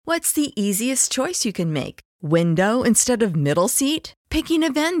What's the easiest choice you can make? Window instead of middle seat? Picking a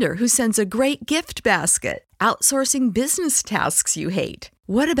vendor who sends a great gift basket? Outsourcing business tasks you hate?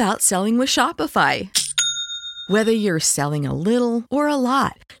 What about selling with Shopify? Whether you're selling a little or a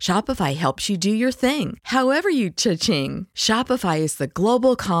lot, Shopify helps you do your thing, however you cha-ching. Shopify is the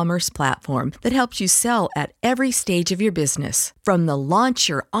global commerce platform that helps you sell at every stage of your business. From the launch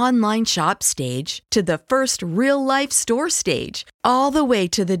your online shop stage to the first real-life store stage, all the way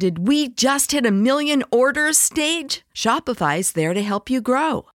to the did we just hit a million orders stage. Shopify's there to help you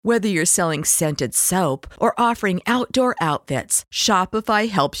grow. Whether you're selling scented soap or offering outdoor outfits, Shopify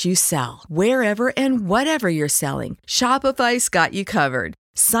helps you sell. Wherever and whatever you're selling, Shopify's got you covered.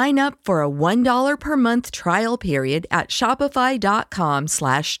 Sign up for a $1 per month trial period at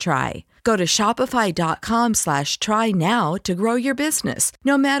shopify.com/try. Go to shopify.com/try now to grow your business,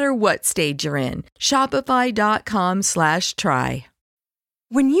 no matter what stage you're in. Shopify.com/try.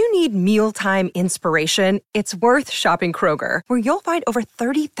 When you need mealtime inspiration, it's worth shopping Kroger, where you'll find over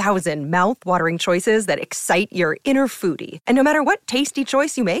 30,000 mouth-watering choices that excite your inner foodie. And no matter what tasty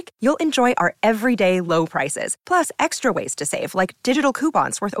choice you make, you'll enjoy our everyday low prices, plus extra ways to save, like digital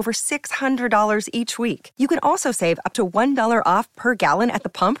coupons worth over $600 each week. You can also save up to $1 off per gallon at the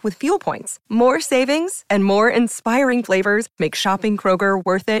pump with fuel points. More savings and more inspiring flavors make shopping Kroger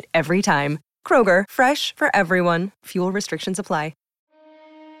worth it every time. Kroger, fresh for everyone. Fuel restrictions apply.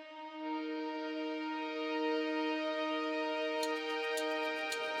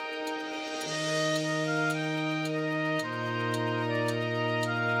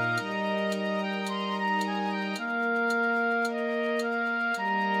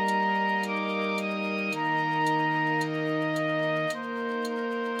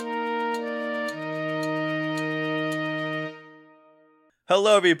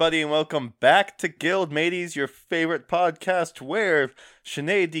 Hello, everybody, and welcome back to Guild Mateys, your favorite podcast where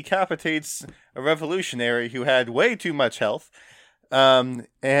Sinead decapitates a revolutionary who had way too much health, and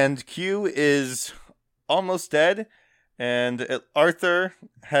Q is almost dead, and Arthur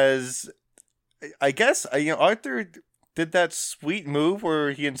has, I guess, Arthur did that sweet move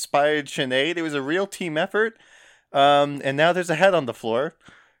where he inspired Sinead. It was a real team effort, and now there's a head on the floor.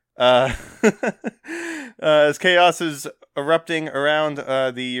 As chaos is erupting around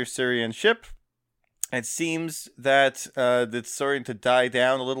the Usurian ship, it seems that it's starting to die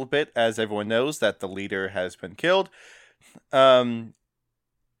down a little bit, as everyone knows that the leader has been killed. Sinead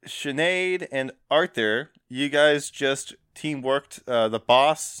and Arthur, you guys just teamworked the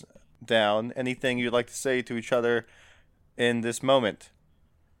boss down. Anything you'd like to say to each other in this moment?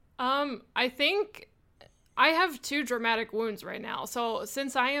 I think I have 2 dramatic wounds right now, so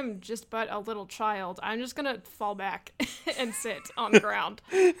since I am just but a little child, I'm just gonna fall back and sit on the ground.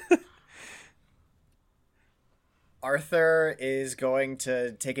 Arthur is going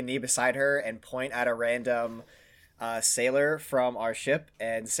to take a knee beside her and point at a random sailor from our ship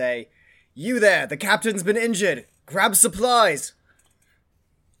and say, "You there, the captain's been injured. Grab supplies."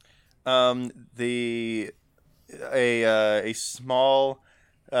 A small...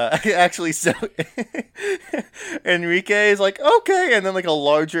 actually, so Enrique is like, okay, and then like a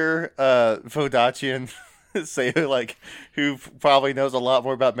larger Vodachian sailor, like, who probably knows a lot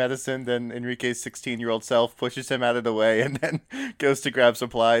more about medicine than Enrique's 16-year-old self, pushes him out of the way and then goes to grab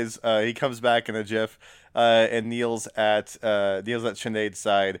supplies. He comes back in a jiff and kneels at Sinead's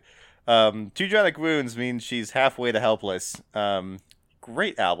side. 2 dramatic wounds means she's halfway to helpless.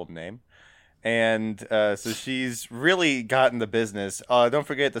 Great album name. And so she's really gotten the business. Don't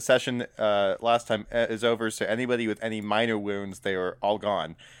forget, the session last time is over, so anybody with any minor wounds, they are all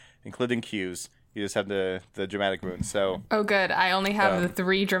gone, including Q's. You just have the dramatic wounds. So oh, good. I only have the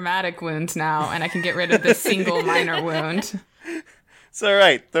 3 dramatic wounds now, and I can get rid of this single minor wound. It's all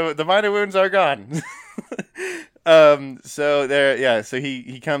right. The minor wounds are gone. So there, yeah. So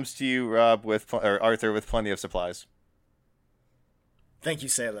he comes to you, Rob, or Arthur, with plenty of supplies. Thank you,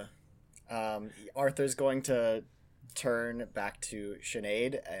 sailor. Arthur's going to turn back to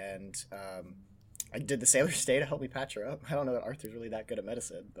Sinead, and did the sailor stay to help me patch her up? I don't know that Arthur's really that good at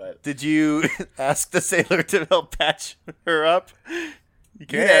medicine, but... Did you ask the sailor to help patch her up? You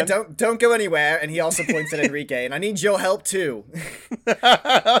can. Yeah, don't go anywhere, and he also points at Enrique, and I need your help too.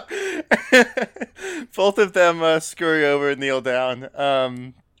 Both of them scurry over and kneel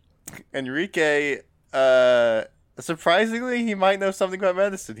down. Enrique... surprisingly, he might know something about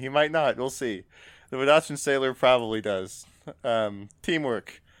medicine. He might not. We'll see. The Vodachian sailor probably does.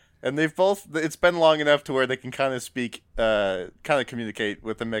 Teamwork. And they've both... It's been long enough to where they can kind of speak... kind of communicate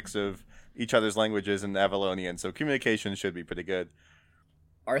with a mix of each other's languages in Avalonian. So communication should be pretty good.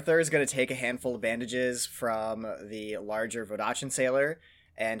 Arthur is going to take a handful of bandages from the larger Vodachian sailor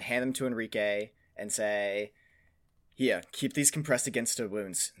and hand them to Enrique and say, "Here, keep these compressed against her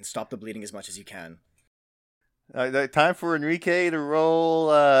wounds and stop the bleeding as much as you can." Time for Enrique to roll.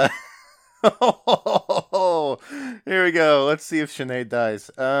 Here we go. Let's see if Sinead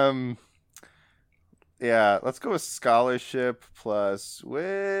dies. Yeah, let's go with scholarship plus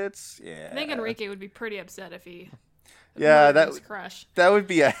wits. Yeah, I think Enrique would be pretty upset if he. Yeah, murdered his crush. that would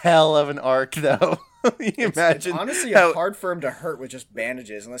be a hell of an arc, though. You imagine? It's honestly how- hard for him to hurt with just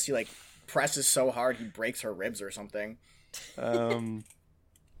bandages, unless he like presses so hard he breaks her ribs or something.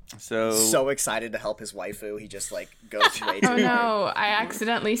 So excited to help his waifu, he just like goes way too Oh hard. no, I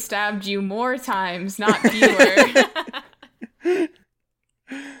accidentally stabbed you more times, not fewer.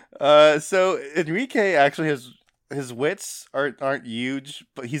 So Enrique actually has his wits aren't huge,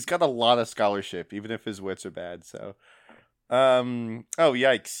 but he's got a lot of scholarship, even if his wits are bad. So, oh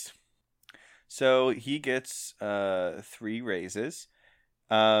yikes! So he gets 3 raises.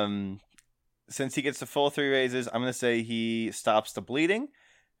 Since he gets the full 3 raises, I'm gonna say he stops the bleeding,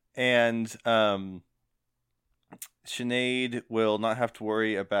 and Sinead will not have to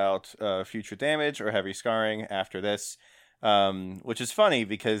worry about future damage or heavy scarring after this. Which is funny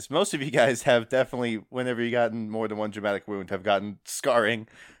because most of you guys have definitely, whenever you gotten more than one dramatic wound, have gotten scarring.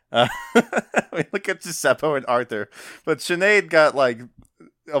 I mean, look at Giuseppe and Arthur, but Sinead got like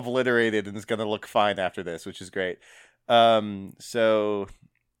obliterated and is gonna look fine after this, which is great. So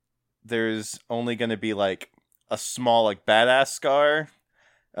there's only gonna be like a small like badass scar.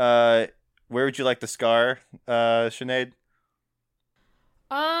 Where would you like the scar, Sinead?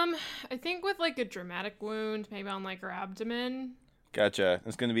 I think with like a dramatic wound, maybe on like her abdomen. Gotcha.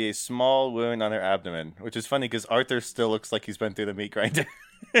 It's going to be a small wound on her abdomen, which is funny because Arthur still looks like he's been through the meat grinder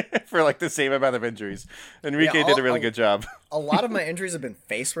for like the same amount of injuries. Enrique Yeah, did a really good job. A lot of my injuries have been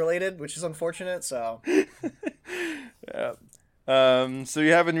face related, which is unfortunate. So Yeah. So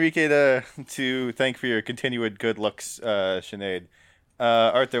you have Enrique to thank for your continued good looks, Sinead.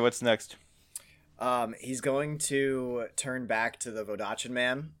 Arthur, what's next? he's going to turn back to the Vodachan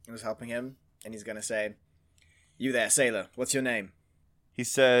man who was helping him, and he's going to say, "You there, sailor, what's your name?" He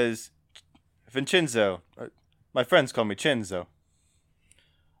says, Vincenzo. My friends call me Chinzo.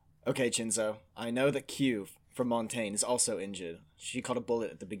 "Okay, Chinzo, I know that Q from Montaigne is also injured. She caught a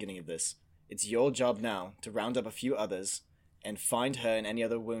bullet at the beginning of this. It's your job now to round up a few others and find her and any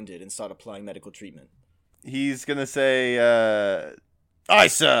other wounded and start applying medical treatment." He's going to say, aye,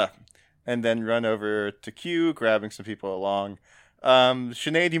 sir. And then run over to Q, grabbing some people along.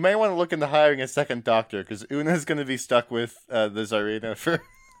 Sinead, you might want to look into hiring a second doctor, because Una's going to be stuck with the Tsarina for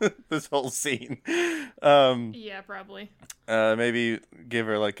this whole scene. Yeah, probably. Maybe give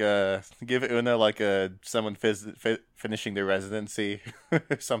Una like someone finishing their residency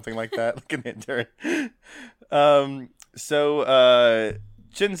or something like that, like an intern. So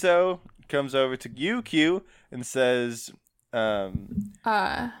Shinzo comes over to you, Q, and says,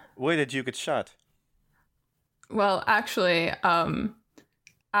 where did you get shot? Well, actually,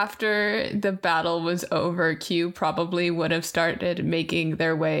 after the battle was over, Q probably would have started making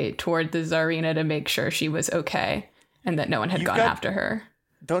their way toward the Tsarina to make sure she was okay and that no one had gone after her.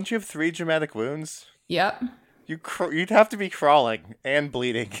 Don't you have 3 dramatic wounds? Yep. You'd have to be crawling and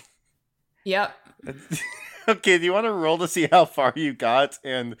bleeding. Yep. Okay, do you want to roll to see how far you got?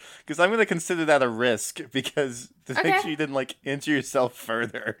 And because I'm going to consider that a risk, because to make sure you didn't like injure yourself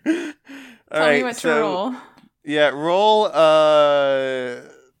further. Tell me what to roll. Yeah,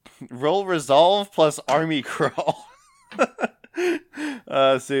 roll resolve plus army crawl.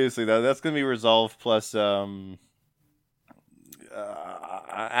 Seriously though, that's going to be resolve plus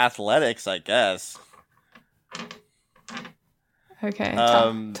athletics, I guess. Okay,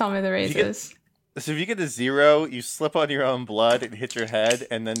 tell me the raises. So if you get a 0, you slip on your own blood and hit your head,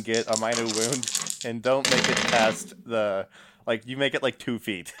 and then get a minor wound, and don't make it past you make it like 2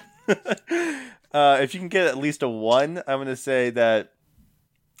 feet. If you can get at least a 1, I'm gonna say that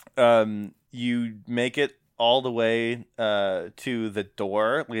you make it all the way to the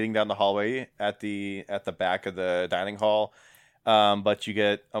door leading down the hallway at the back of the dining hall, but you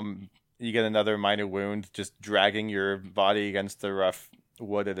get another minor wound just dragging your body against the rough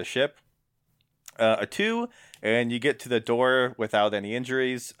wood of the ship. A 2, and you get to the door without any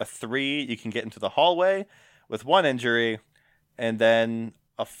injuries. A 3, you can get into the hallway with 1 injury, and then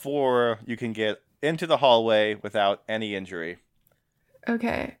a 4, you can get into the hallway without any injury.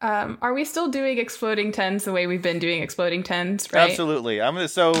 Okay. Are we still doing exploding 10s the way we've been doing exploding 10s, right? Absolutely.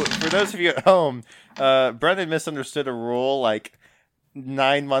 So for those of you at home, Brendan misunderstood a rule like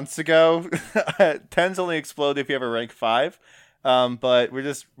 9 months ago. 10s only explode if you have a rank 5. But we're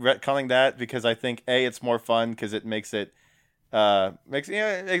just retconning that because I think A, it's more fun because it makes it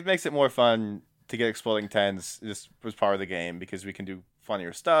It makes it more fun to get exploding 10s. Just was part of the game because we can do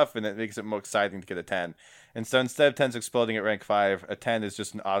funnier stuff, and it makes it more exciting to get a 10. And so instead of 10s exploding at rank 5, a 10 is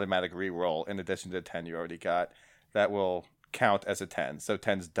just an automatic reroll in addition to the 10 you already got. That will count as a 10. So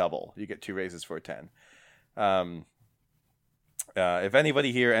 10s double. You get 2 raises for a 10. If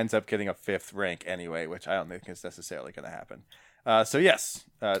anybody here ends up getting a 5th rank anyway, which I don't think is necessarily going to happen. So yes,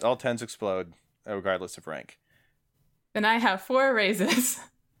 all 10s explode regardless of rank. Then I have 4 raises.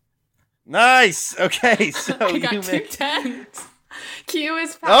 Nice. Okay, so I got you 2 make 10s. Q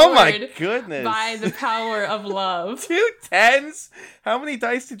is powered Oh my goodness. by the power of love. 2 10s? How many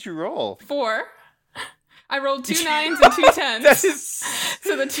dice did you roll? 4. I rolled 2 9s and 2 10s. That is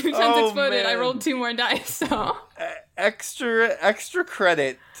So the 2 10s Oh, exploded. I man. rolled 2 more dice. So extra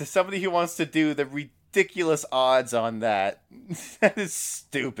credit to somebody who wants to do the ridiculous odds on that. That is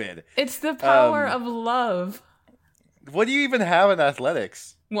stupid. it's the power of love. What do you even have in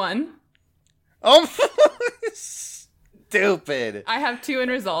athletics? 1. Oh, stupid. I have 2 in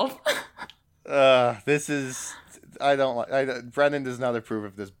resolve. This is. I don't like. Brennan does not approve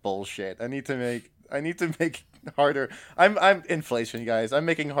of this bullshit. I need to make harder. I'm inflation, guys. I'm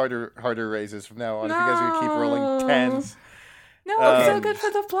making harder raises from now on. If you guys are gonna keep rolling 10s. No, it's so good for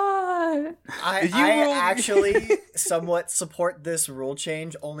the plot. I rolled- actually somewhat support this rule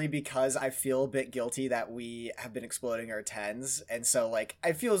change only because I feel a bit guilty that we have been exploding our 10s, and so like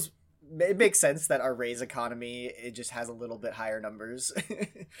it makes sense that our raise economy it just has a little bit higher numbers.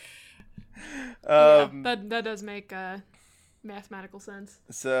 That does make mathematical sense.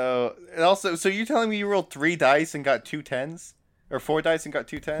 So you're telling me you rolled 3 dice and got 2 10s? Or 4 dice and got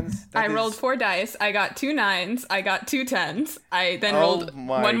 2 10s? I rolled 4 dice. I got 2 9s. I got 2 10s. I then Oh rolled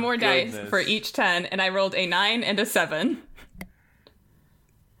my 1 more dice goodness. for each 10, and I rolled a 9 and a 7.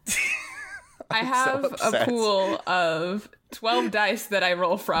 I have a upset. pool of 12 dice that I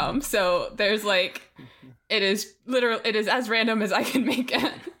roll from, so there's like, it is as random as I can make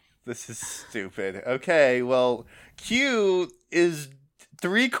it. This is stupid. Okay, well, Q is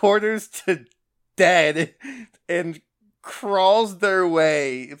 3/4 to dead and crawls their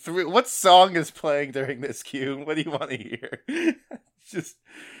way through. What song is playing during this, Q? What do you want to hear? Just,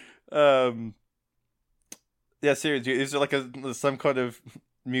 yeah, seriously, is there like some kind of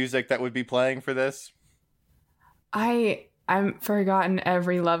music that would be playing for this? I'm forgotten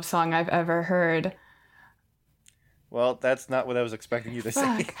every love song I've ever heard. Well, that's not what I was expecting you to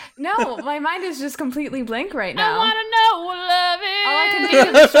say. Fuck. No, my mind is just completely blank right now. I want to know what love is. All I can think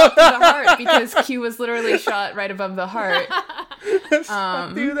of is shot through the heart because Q was literally shot right above the heart.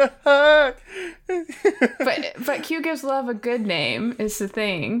 Through the heart. But Q gives love a good name is the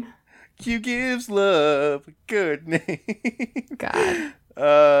thing. Q gives love a good name. God.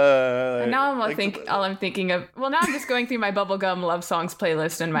 And now I'm thinking of. Well, now I'm just going through my bubblegum love songs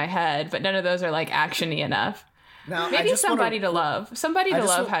playlist in my head, but none of those are like actiony enough. Now, Maybe Somebody to Love. Somebody to just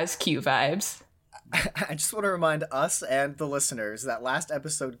Love wa- has Q vibes. I just want to remind us and the listeners that last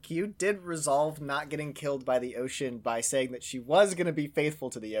episode Q did resolve not getting killed by the ocean by saying that she was going to be faithful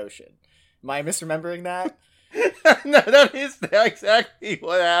to the ocean. Am I misremembering that? No, that is exactly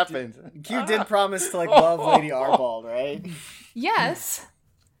what happened. Q did promise to love Lady Arbald, right? Yes.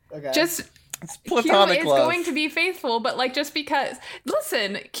 Okay. Just It's Q platonic is love. going to be faithful, but just because.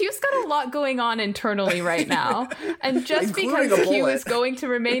 Listen, Q's got a lot going on internally right now, and just Including because a Q bullet. is going to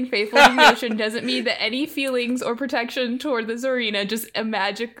remain faithful to the ocean doesn't mean that any feelings or protection toward the Zarina just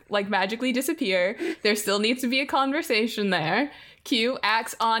magically disappear. There still needs to be a conversation there. Q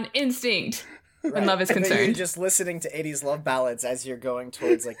acts on instinct when love is And then you're concerned. just listening to 80s love ballads as you're going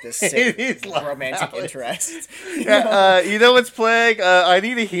towards this sick 80s love romantic ballads. interest. Yeah, you know what's playing? I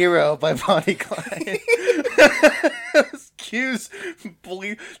Need a Hero by Bonnie Clyde. Q's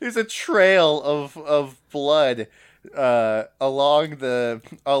there's a trail of blood along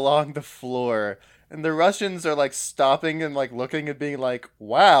the floor. And the Russians are stopping and looking and being like,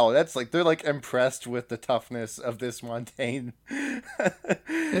 wow, that's they're impressed with the toughness of this Montaigne.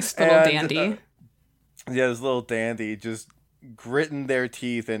 This little And, dandy. Yeah, this little dandy just gritting their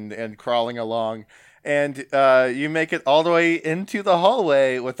teeth and crawling along. And you make it all the way into the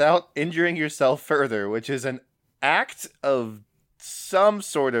hallway without injuring yourself further, which is an act of some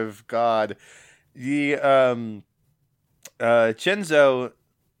sort of god. The Chenzo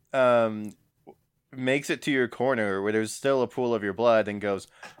makes it to your corner where there's still a pool of your blood and goes,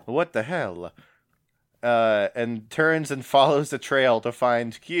 "What the hell?" And turns and follows the trail to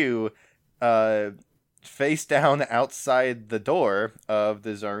find Q face down outside the door of the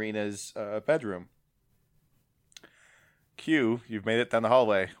Zarina's bedroom. Q, you've made it down the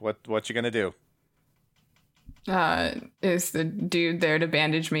hallway. What you gonna do? Is the dude there to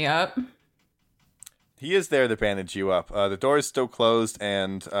bandage me up? He is there to bandage you up. The door is still closed,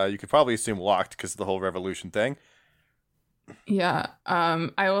 and you could probably assume locked because of the whole revolution thing. Yeah.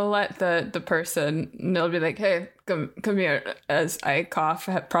 I will let the person. They'll be like, "Hey, come here." As I cough,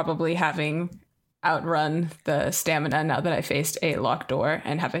 probably having outrun the stamina now that I faced a locked door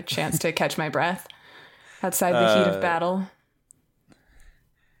and have a chance to catch my breath outside the heat of battle.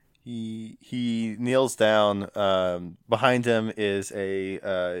 He kneels down. Behind him is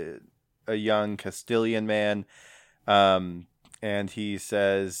a young Castilian man, and he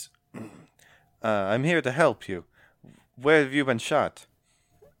says, "I'm here to help you. Where have you been shot?"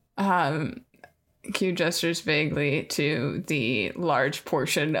 Q gestures vaguely to the large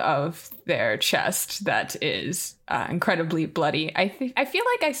portion of their chest that is incredibly bloody. I feel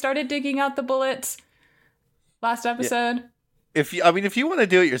like I started digging out the bullets last episode. Yeah. If you want to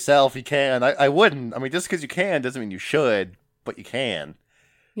do it yourself, you can. I wouldn't. I mean, just because you can doesn't mean you should, but you can.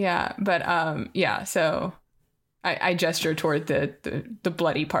 Yeah, but yeah. So I gesture toward the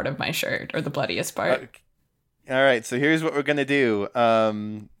bloody part of my shirt, or the bloodiest part. All right. So here's what we're gonna do.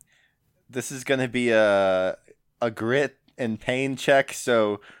 This is gonna be a grit and pain check.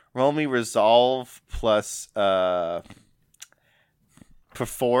 So roll me resolve plus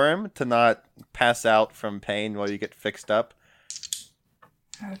perform to not pass out from pain while you get fixed up.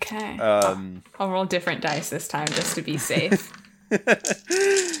 Okay. I'll roll different dice this time just to be safe.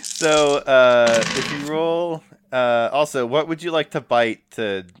 So if you roll, also, what would you like to bite?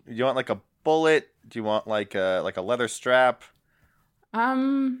 Do you want like a bullet? Do you want like a leather strap? I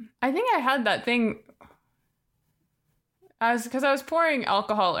think I had that thing. Because I was pouring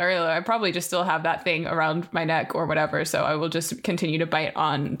alcohol earlier. I probably just still have that thing around my neck or whatever. So I will just continue to bite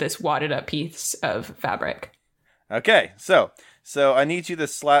on this wadded up piece of fabric. Okay, so I need you to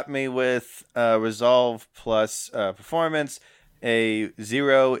slap me with resolve plus performance. A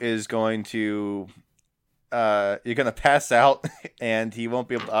 0 is going to you're going to pass out, and he won't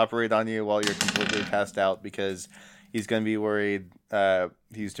be able to operate on you while you're completely passed out because he's going to be worried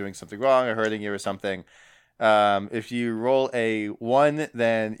he's doing something wrong or hurting you or something. If you roll a 1,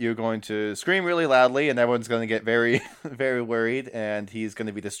 then you're going to scream really loudly, and everyone's going to get very, very worried, and he's going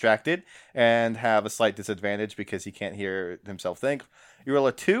to be distracted and have a slight disadvantage because he can't hear himself think. You roll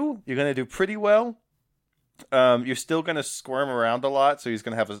a 2, you're going to do pretty well. You're still going to squirm around a lot, so he's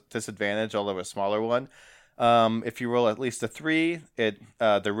going to have a disadvantage, although a smaller one. If you roll at least a 3,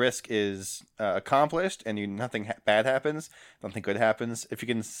 the risk is accomplished, and nothing bad happens. Nothing good happens. If you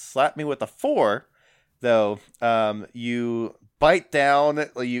can slap me with a 4, though, you bite down,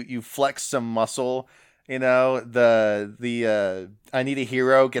 you flex some muscle. You know, the I need a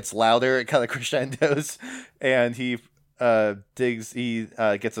hero gets louder. It kind of crescendos, and he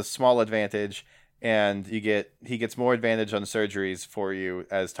gets a small advantage, and he gets more advantage on surgeries for you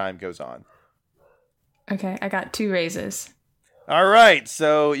as time goes on. Okay, I got 2 raises. All right,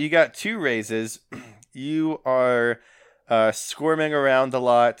 so you got 2 raises. You are squirming around a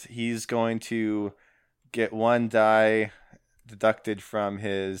lot. He's going to get 1 die deducted from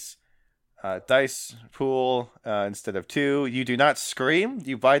his dice pool instead of 2. You do not scream.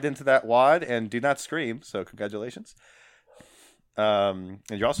 You bite into that wad and do not scream. So congratulations. And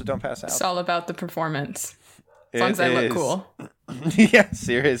you also don't pass out. It's all about the performance. As long as I look cool. Yeah,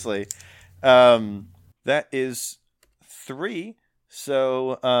 seriously. That is 3.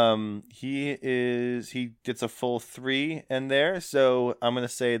 So he gets a full 3 in there. So I'm gonna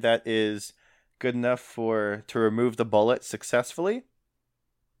say that is good enough to remove the bullet successfully.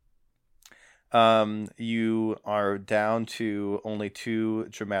 You are down to only 2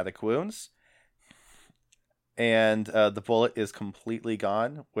 dramatic wounds, and the bullet is completely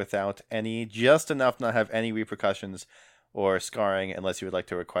gone without just enough not have any repercussions or scarring, unless you would like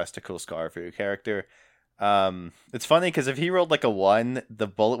to request a cool scar for your character. It's funny because if he rolled like a 1, the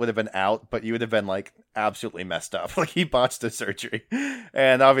bullet would have been out, but you would have been like absolutely messed up. Like he botched the surgery,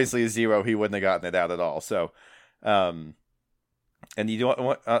 and obviously a 0, he wouldn't have gotten it out at all. So, and you don't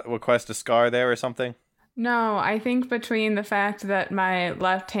want request a scar there or something? No, I think between the fact that my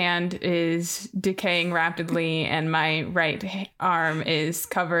left hand is decaying rapidly and my right arm is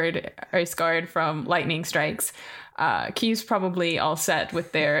covered or scarred from lightning strikes, Key's probably all set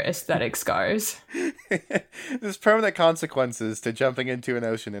with their aesthetic scars. There's permanent consequences to jumping into an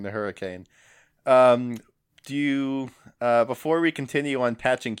ocean in a hurricane. Do you, before we continue on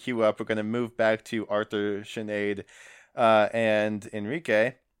patching Q up, we're going to move back to Arthur, Sinead, and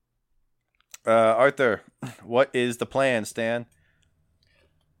Enrique. Arthur, what is the plan, Stan?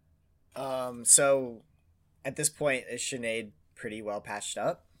 So at this point, is Sinead pretty well patched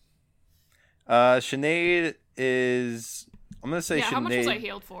up? Sinead is, I'm gonna say how much was I Sinead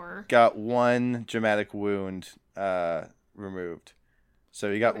healed for? got 1 dramatic wound removed. So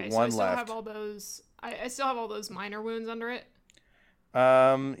you got Okay, one so I still left. have all those. I still have all those minor wounds under it.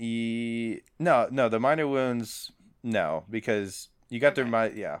 No, the minor wounds, no, because you got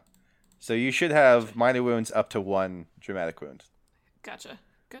Okay. yeah. So you should have minor wounds up to 1 dramatic wound. Gotcha.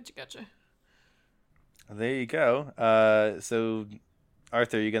 There you go. So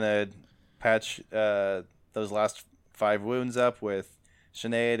Arthur, you're gonna patch those last 5 wounds up with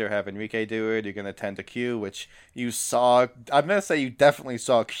Sinead, or have Enrique do it. You're gonna tend to Q, which you saw. I'm gonna say you definitely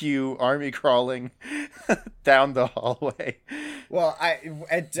saw Q army crawling down the hallway. Well,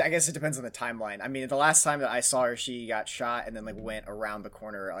 I guess it depends on the timeline. I mean, the last time that I saw her, she got shot and then like went around the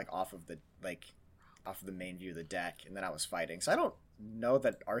corner, like off of the main view of the deck, and then I was fighting. So I don't know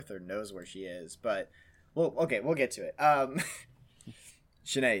that Arthur knows where she is, but well, okay, we'll get to it.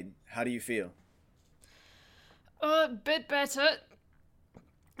 Sinead, how do you feel? A bit better.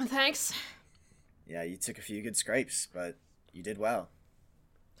 Thanks. Yeah, you took a few good scrapes, but you did well.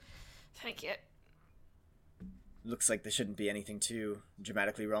 Thank you. Looks like there shouldn't be anything too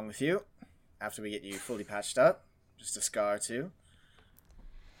dramatically wrong with you after we get you fully patched up. Just a scar or two.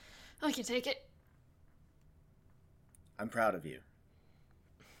 I can take it. I'm proud of you.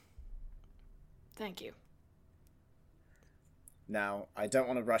 Thank you. Now, I don't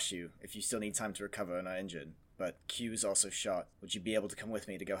want to rush you if you still need time to recover and are injured, but Q's also shot. Would you be able to come with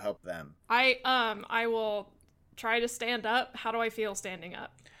me to go help them? I will try to stand up. How do I feel standing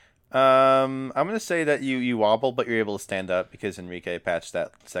up? I'm gonna say that you wobble, but you're able to stand up because Enrique patched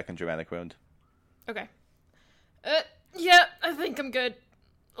that 2nd dramatic wound. Okay. Yeah, I think I'm good.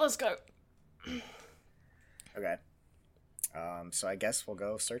 Let's go. Okay. So I guess we'll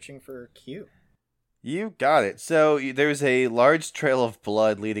go searching for Q. You got it. So there's a large trail of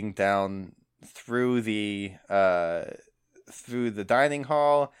blood leading down through the dining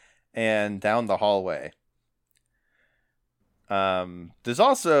hall and down the hallway. There's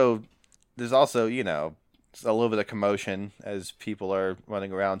also, you know, a little bit of commotion as people are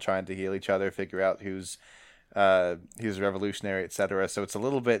running around trying to heal each other, figure out who's revolutionary, etc. So it's a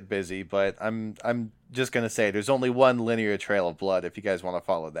little bit busy, but I'm just gonna say there's only one linear trail of blood if you guys want to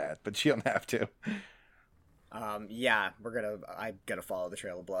follow that, but you don't have to. Yeah, I'm gonna follow the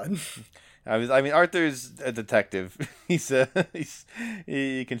trail of blood. I mean, Arthur's a detective. He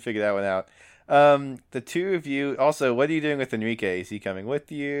can figure that one out. The two of you, also, what are you doing with Enrique? Is he coming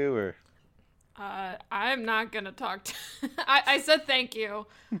with you, or? I'm not gonna talk to... I said thank you.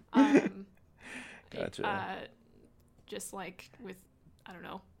 Gotcha. Just like with, I don't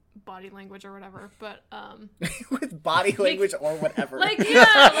know, body language or whatever, but With body language or whatever. like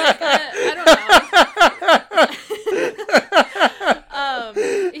I don't know.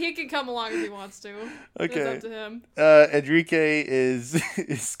 He can come along if he wants to. Okay. It's up to him. Enrique is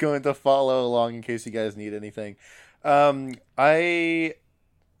going to follow along in case you guys need anything. Sinead,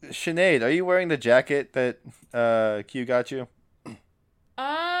 are you wearing the jacket that Q got you?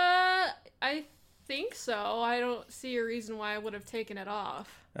 I think so. I don't see a reason why I would have taken it off.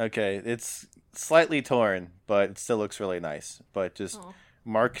 Okay, it's slightly torn, but it still looks really nice. But just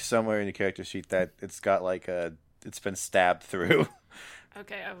mark somewhere in your character sheet that it's got it's been stabbed through.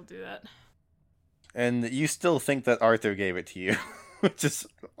 Okay, I will do that. And you still think that Arthur gave it to you, which is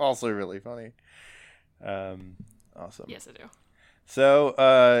also really funny. Awesome. Yes, I do.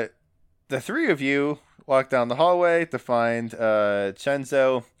 So, the three of you walk down the hallway to find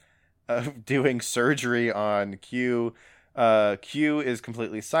Chenzo doing surgery on Q. Q is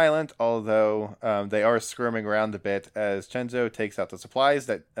completely silent, although they are squirming around a bit as Chenzo takes out the supplies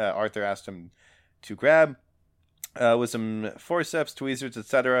that Arthur asked him to grab. With some forceps, tweezers,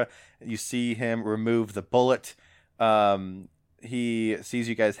 etc. You see him remove the bullet. He sees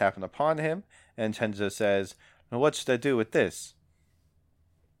you guys happen upon him, and Chenzo says, "Well, what should I do with this?"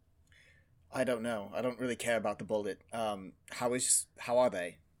 I don't know. I don't really care about the bullet. How are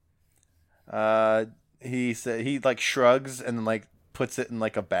they? He like shrugs and then puts it in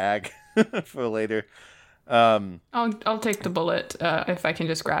a bag for later. I'll take the bullet if I can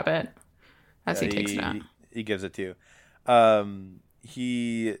just grab it as he takes it out. He gives it to you.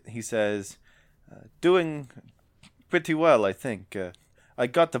 He says, "Doing pretty well, I think. I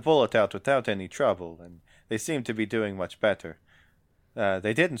got the bullet out without any trouble, and they seem to be doing much better.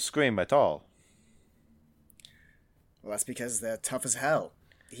 They didn't scream at all." Well, that's because they're tough as hell.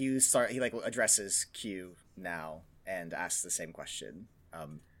 He addresses Q now and asks the same question.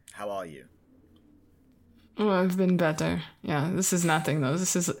 How are you? Oh, I've been better. Yeah, this is nothing though.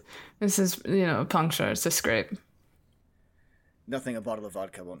 This is a puncture. It's a scrape. Nothing a bottle of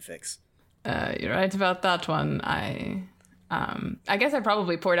vodka won't fix. You're right about that one. I guess I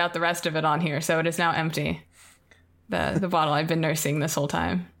probably poured out the rest of it on here, so it is now empty. The bottle I've been nursing this whole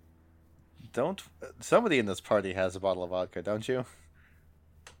time. Somebody in this party has a bottle of vodka, don't you?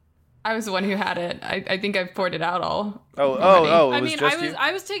 I was the one who had it. I think I've poured it out all. Oh! I was mean, just I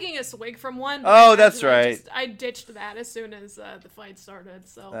you? was taking a swig from one. Oh, that's right. I ditched that as soon as the fight started.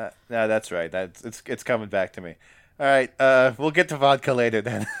 So. No, that's right. It's coming back to me. All right. We'll get to vodka later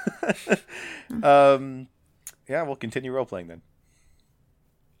then. Yeah, we'll continue role playing then.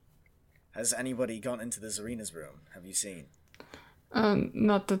 Has anybody gone into the Zarina's room? Have you seen?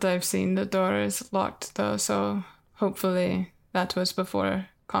 Not that I've seen. The door is locked though, so hopefully that was before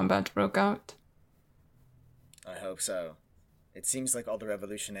combat broke out. I hope so. It seems like all the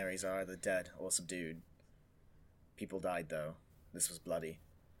revolutionaries are either dead or subdued. People died, though. This was bloody.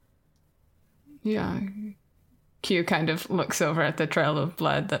 Yeah. Q kind of looks over at the trail of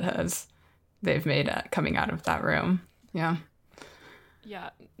blood they've made coming out of that room. Yeah.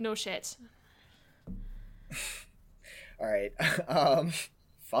 Yeah, no shit. All right.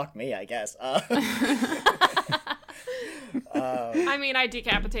 Fuck me, I guess. I mean, I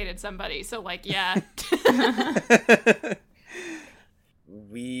decapitated somebody, so yeah.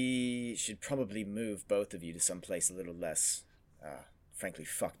 We should probably move both of you to someplace a little less, frankly,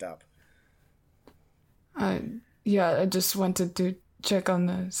 fucked up. Yeah, I just wanted to check on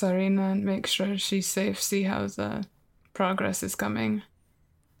the Zarina and make sure she's safe, see how the progress is coming.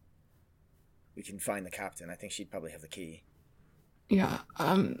 We can find the captain. I think she'd probably have the key. Yeah.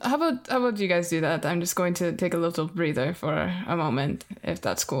 How about you guys do that? I'm just going to take a little breather for a moment, if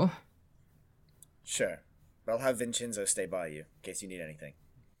that's cool. Sure. But I'll have Vincenzo stay by you, in case you need anything.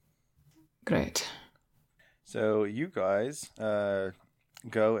 Great. So you guys go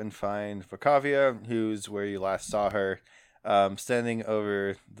and find Vakavia, who's where you last saw her, standing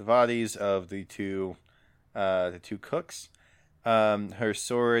over the bodies of the two cooks. Her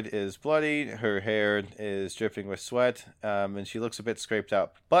sword is bloody, her hair is dripping with sweat, and she looks a bit scraped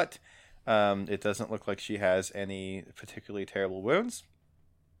up, but it doesn't look like she has any particularly terrible wounds,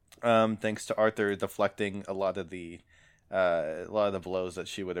 thanks to Arthur deflecting a lot of the blows that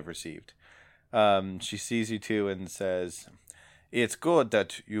she would have received. She sees you two and says, "It's good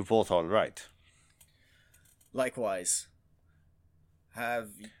that you're both all right." Likewise. Yeah,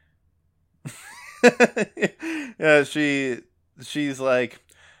 she's like,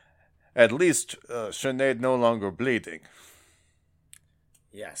 "At least Sinead no longer bleeding."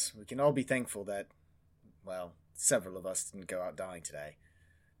 Yes, we can all be thankful that, well, several of us didn't go out dying today.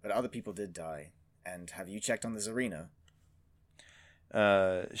 But other people did die. And have you checked on the Zarina?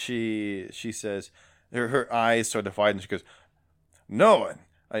 She says, her eyes sort of widen. She goes, "No,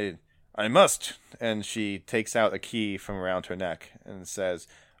 I must." And she takes out a key from around her neck and says,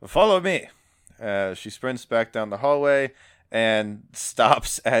 "Follow me." She sprints back down the hallway and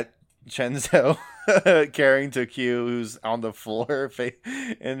stops at Chenzo, carrying to Q, who's on the floor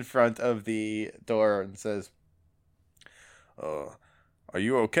in front of the door, and says, "Are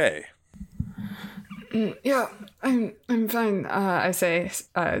you okay?" Yeah, I'm fine. I say,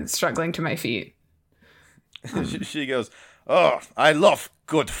 struggling to my feet. She goes, "Oh, I love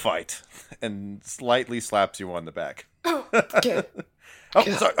good fight," and slightly slaps you on the back. Oh, okay.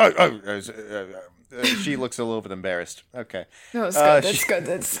 Sorry. She looks a little bit embarrassed. Okay. No, it's good.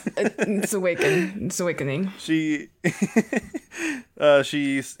 That's good. It's awakening. She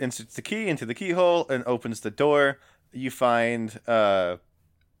inserts the key into the keyhole and opens the door. You find Una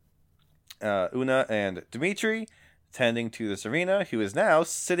and Dimitri tending to the Zarina, who is now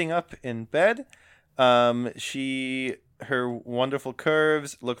sitting up in bed. Her wonderful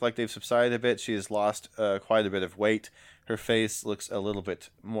curves look like they've subsided a bit. She has lost quite a bit of weight. Her face looks a little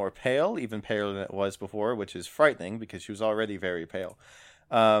bit more pale, even paler than it was before, which is frightening because she was already very pale.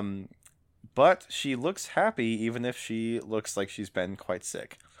 But she looks happy, even if she looks like she's been quite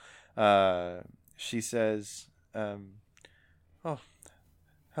sick. She says, "Oh,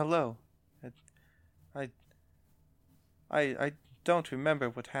 hello. I don't remember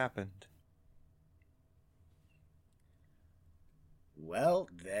what happened." Well,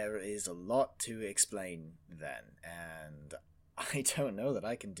 there is a lot to explain then, and I don't know that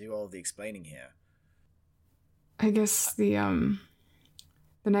I can do all the explaining here. I guess the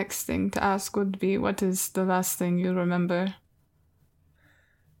next thing to ask would be, what is the last thing you remember?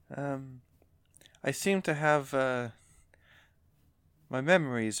 I seem to have my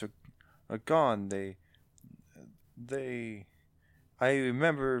memories are gone. I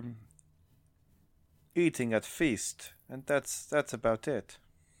remember eating at feast, and that's about it.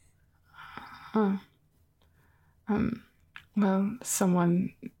 Well,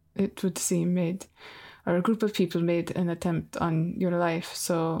 someone it would seem, a group of people made an attempt on your life,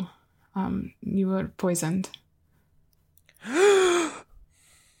 so you were poisoned.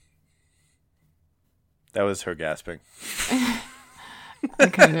 That was her gasping. I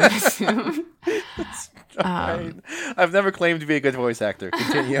kind of assume. I've never claimed to be a good voice actor.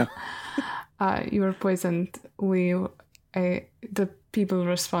 Continue. You were poisoned. The people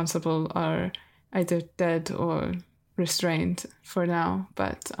responsible are either dead or restrained for now,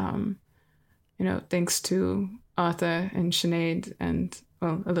 but thanks to Arthur and Sinead and,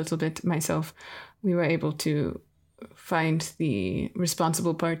 well, a little bit myself, we were able to find the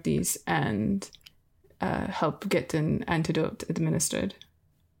responsible parties and help get an antidote administered.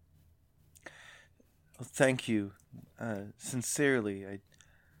 Well, thank you. Sincerely.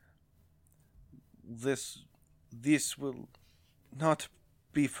 This will not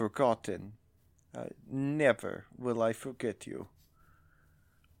be forgotten. Never will I forget you.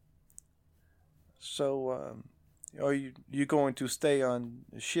 So, are you going to stay on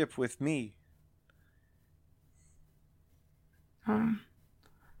the ship with me?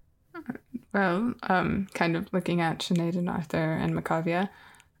 Well, kind of looking at Sinead and Arthur and Macavia,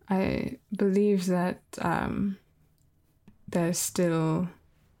 I believe that there's still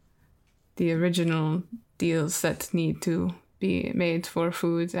the original deals that need to be made for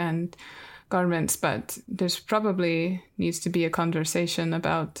food and garments, but there's probably needs to be a conversation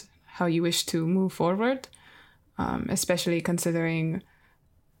about how you wish to move forward, especially considering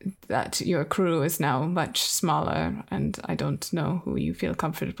that your crew is now much smaller, and I don't know who you feel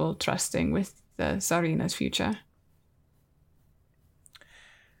comfortable trusting with the Tsarina's future.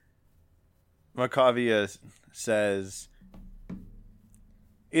 Macavia says,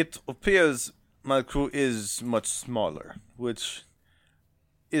 "It appears my crew is much smaller, which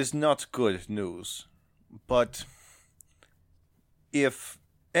is not good news. But if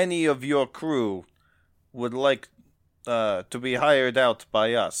any of your crew would like to be hired out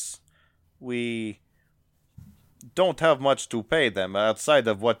by us, we don't have much to pay them outside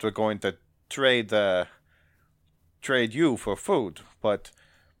of what we're going to trade you for food, but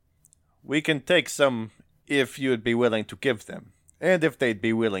we can take some if you'd be willing to give them, and if they'd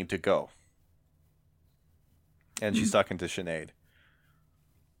be willing to go." And she's talking to Sinead.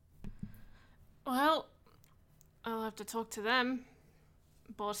 Well, I'll have to talk to them,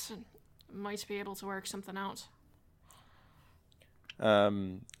 but might be able to work something out.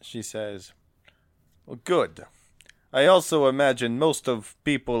 She says, "Well, good. I also imagine most of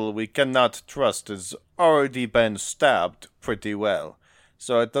people we cannot trust has already been stabbed pretty well.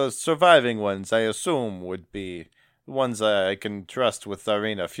 So those surviving ones, I assume, would be ones I can trust with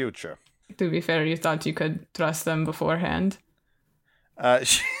Tsarina future." To be fair, you thought you could trust them beforehand.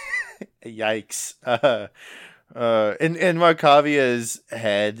 Yikes. In Markavia's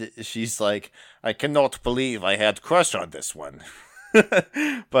head, she's like, "I cannot believe I had crush on this one."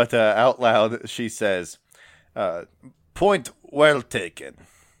 But out loud, she says, "Point well taken."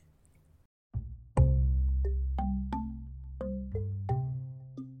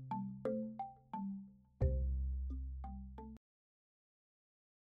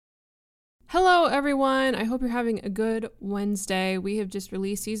 Hello, everyone. I hope you're having a good Wednesday. We have just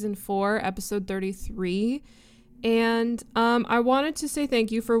released season 4, episode 33. And I wanted to say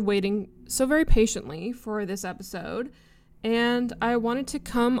thank you for waiting so very patiently for this episode. And I wanted to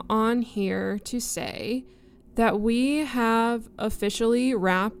come on here to say that we have officially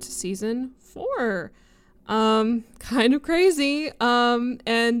wrapped season 4. Kind of crazy.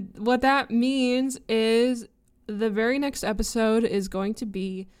 And what that means is the very next episode is going to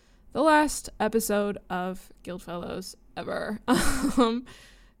be the last episode of Guildfellows ever.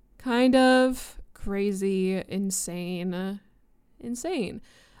 Kind of crazy, insane.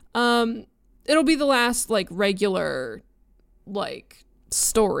 It'll be the last, regular,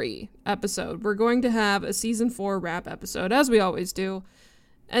 story episode. We're going to have a season 4 wrap episode, as we always do.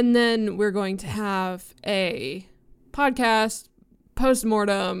 And then we're going to have a podcast,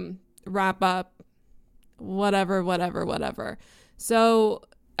 post-mortem, wrap up, whatever. So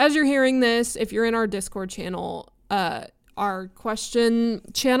as you're hearing this, if you're in our Discord channel, our question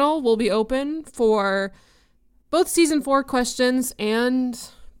channel will be open for both season 4 questions and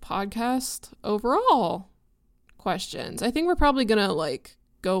podcast overall questions. I think we're probably gonna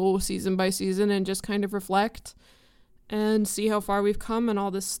go season by season and just kind of reflect and see how far we've come and all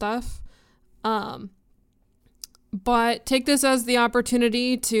this stuff. But take this as the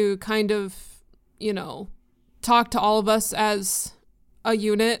opportunity to kind of, talk to all of us as a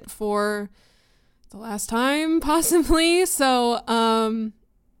unit for the last time, possibly. So,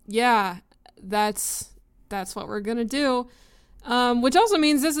 yeah, that's what we're gonna do. Which also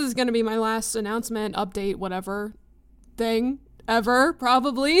means this is going to be my last announcement, update, whatever thing ever,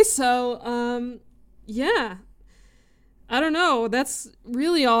 probably. So, yeah. I don't know. That's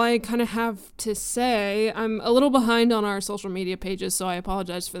really all I kind of have to say. I'm a little behind on our social media pages, so I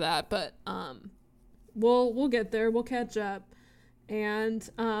apologize for that. But we'll get there. We'll catch up. And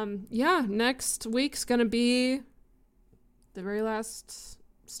yeah, next week's gonna be the very last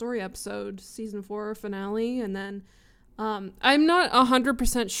story episode, season 4 finale, and then I'm not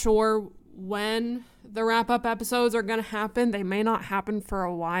 100% sure when the wrap-up episodes are gonna happen. They may not happen for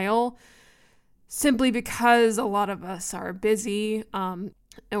a while, simply because a lot of us are busy, and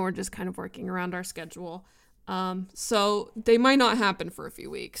we're just kind of working around our schedule. So they might not happen for a few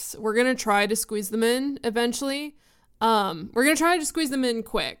weeks. We're gonna try to squeeze them in eventually. We're going to try to squeeze them in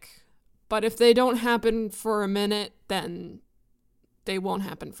quick, but if they don't happen for a minute, then they won't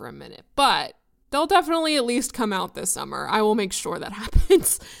happen for a minute, but they'll definitely at least come out this summer. I will make sure that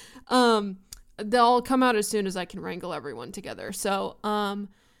happens. They'll come out as soon as I can wrangle everyone together. So,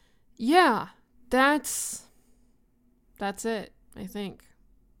 yeah, that's it. I think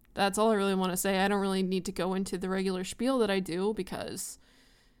that's all I really want to say. I don't really need to go into the regular spiel that I do because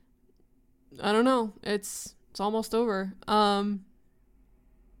I don't know. It's almost over.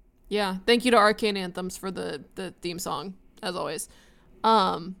 Yeah, thank you to Arcane Anthems for the theme song, as always.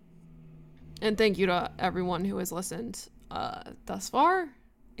 And thank you to everyone who has listened thus far.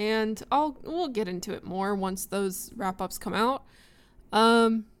 And we'll get into it more once those wrap-ups come out.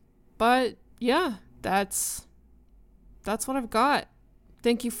 But yeah, that's what I've got.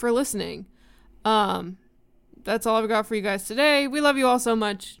 Thank you for listening. That's all I've got for you guys today. We love you all so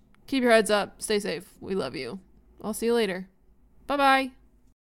much. Keep your heads up. Stay safe. We love you. I'll see you later. Bye-bye.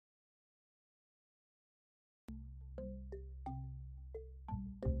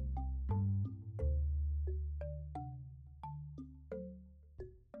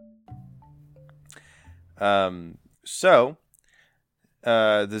 So,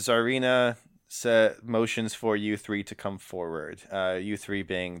 the Tsarina motions for you three to come forward. You three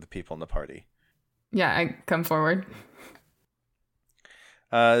being the people in the party. Yeah, I come forward.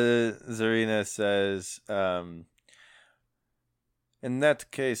 Tsarina says, in that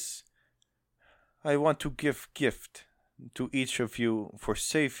case, I want to give gift to each of you for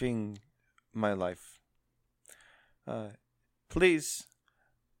saving my life. Please,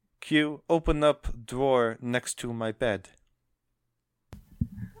 Q, open up drawer next to my bed.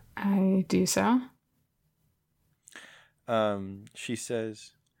 I do so. She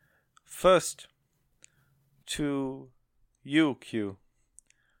says, first, to you, Q,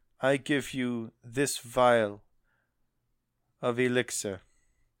 I give you this vial of elixir.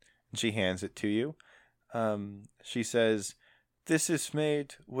 She hands it to you. She says, this is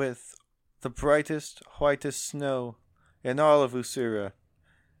made with the brightest, whitest snow in all of Usura,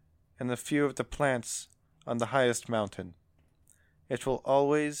 and a few of the plants on the highest mountain. It will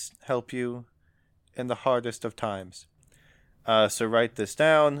always help you in the hardest of times. So write this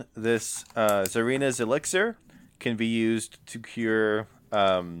down. This Tsarina's elixir can be used to cure,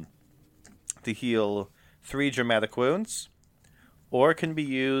 to heal 3 dramatic wounds, or can be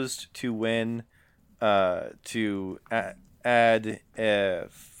used to win, to add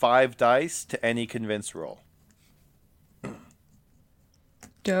 5 dice to any convince roll.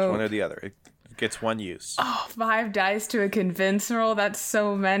 Dope. One or the other. It gets 1 use. Oh, 5 dice to a convince roll? That's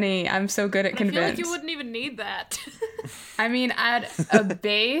so many. I'm so good at convince. I feel like you wouldn't even need that. I mean, at a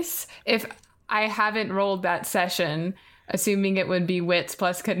base, if I haven't rolled that session, assuming it would be wits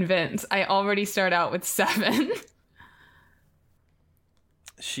plus convince, I already start out with 7.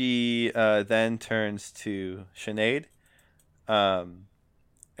 She then turns to Sinead and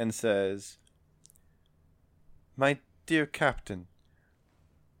says, my dear captain,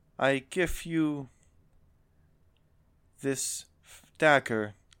 I give you this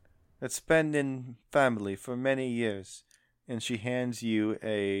dagger that's been in family for many years. And she hands you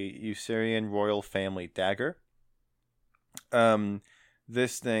a Usurian royal family dagger.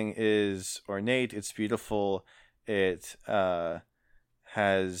 This thing is ornate, it's beautiful, it's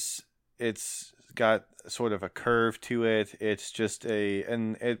got sort of a curve to it. It's just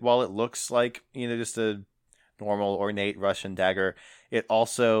while it looks like, just a normal ornate Russian dagger, it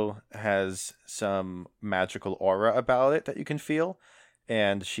also has some magical aura about it that you can feel.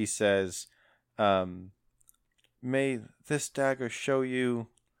 And she says, may this dagger show you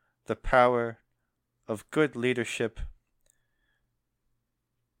the power of good leadership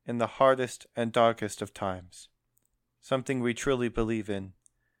in the hardest and darkest of times. Something we truly believe in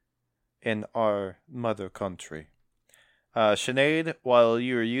our mother country. Sinead, while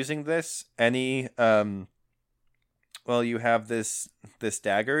you are using this, any well, you have this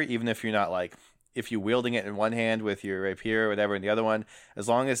dagger, even if you're not like, if you're wielding it in one hand with your rapier or whatever in the other one, as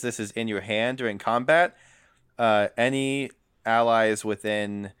long as this is in your hand during combat, any allies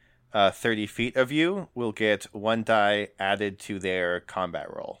within 30 feet of you will get 1 die added to their combat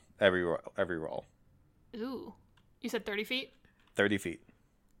roll. Every roll. Ooh. You said 30 feet? 30 feet.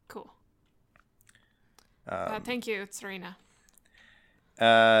 Cool. Thank you, Serena.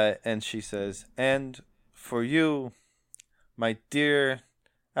 And she says, and for you, my dear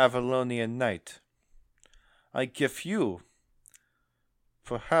Avalonian knight, I give you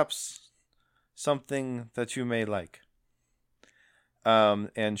perhaps something that you may like.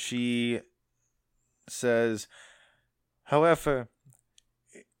 And she says, however,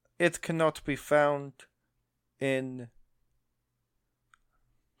 it cannot be found in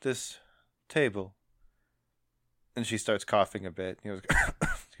this table. And she starts coughing a bit.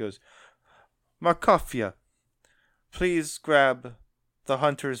 She goes, Markovia, please grab the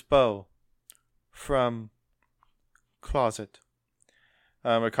hunter's bow from closet.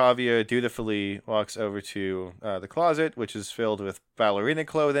 Markovia dutifully walks over to the closet, which is filled with ballerina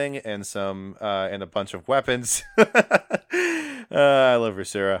clothing and and a bunch of weapons. I love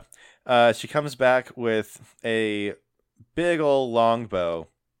Rusura. She comes back with a big old longbow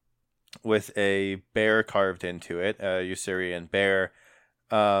with a bear carved into it, a Usurian bear.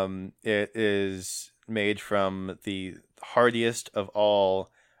 It is made from the hardiest of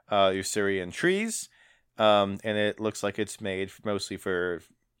all Usurian trees. And it looks like it's made mostly for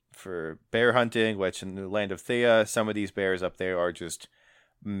bear hunting, which in the land of Thea, some of these bears up there are just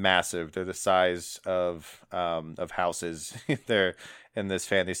massive. They're the size of houses. They're in this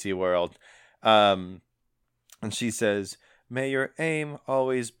fantasy world. And she says, may your aim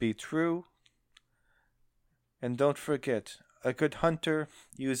always be true. And don't forget, a good hunter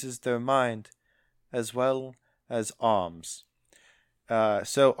uses their mind as well as arms.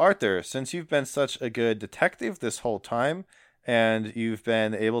 So Arthur, since you've been such a good detective this whole time, and you've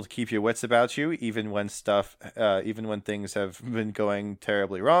been able to keep your wits about you, even when things have been going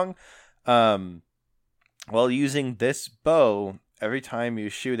terribly wrong, while using this bow, every time you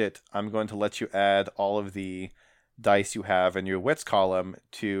shoot it, I'm going to let you add all of the dice you have in your wits column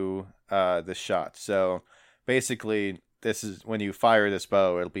to the shot. So basically, this is when you fire this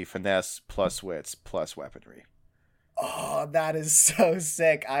bow, it'll be finesse plus wits plus weaponry. Oh, that is so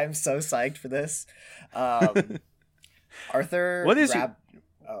sick. I'm so psyched for this. Arthur, what is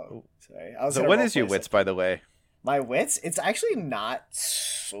Oh, sorry. So what is your wits, by the way? My wits? It's actually not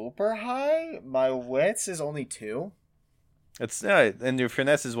super high. My wits is only 2. It's and your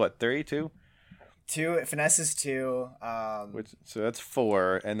finesse is what, 32? 2. Finesse is 2. So that's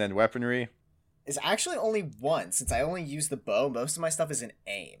 4, and then weaponry is actually only 1, since I only use the bow. Most of my stuff is in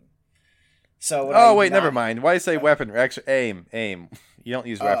aim. So never mind. Why say weaponry? Actually, aim. You don't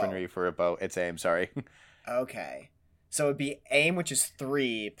use weaponry for a bow. It's aim. Sorry. Okay, so it'd be aim, which is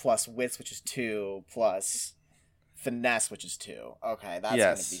 3, plus wits, which is 2, plus finesse, which is 2. Okay, that's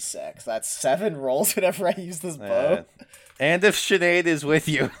gonna be sick. So that's 7 rolls whenever I use this bow. And if Sinead is with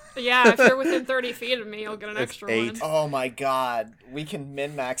you, yeah, if you're within 30 feet of me, you'll get an extra 8. 1. Oh my god, we can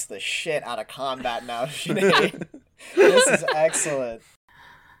min-max the shit out of combat now, Sinead. This is excellent.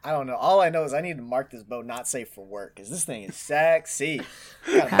 I don't know. All I know is I need to mark this bow not safe for work, because this thing is sexy.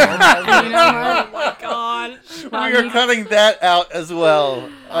 Oh my god. We are cutting that out as well.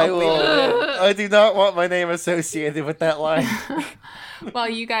 I do not want my name associated with that line. While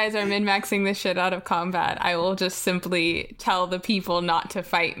you guys are min-maxing the shit out of combat, I will just simply tell the people not to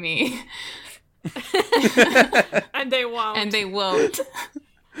fight me. And they won't. And they won't.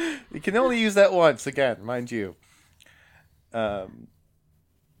 You can only use that once, again, mind you.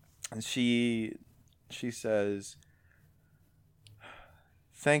 She says,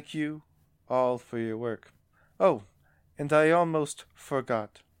 thank you all for your work. Oh, and I almost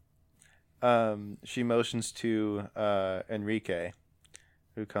forgot. She motions to Enrique,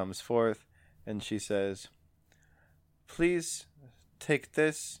 who comes forth, and she says, please take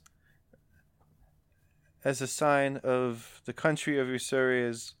this as a sign of the country of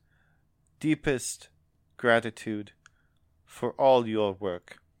Usuria's deepest gratitude for all your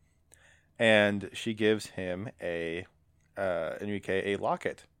work. And she gives him Enrique a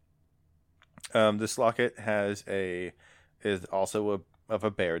locket. This locket is also of a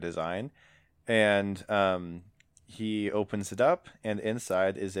bear design, and he opens it up, and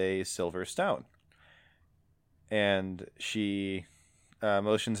inside is a silver stone. And she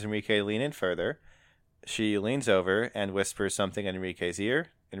motions Enrique lean in further. She leans over and whispers something in Enrique's ear.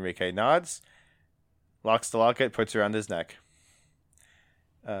 Enrique nods, locks the locket, puts it around his neck.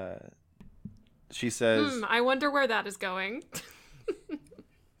 she says, I wonder where that is going.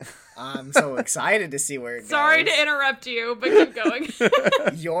 I'm so excited to see where it Sorry goes. to interrupt you, but keep going.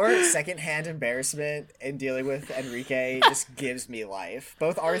 Your secondhand embarrassment in dealing with Enrique just gives me life.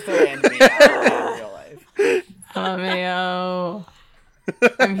 Both Arthur and me are in real life. LMAO.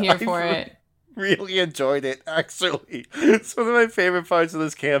 I'm here for it. really enjoyed it, actually. It's one of my favorite parts of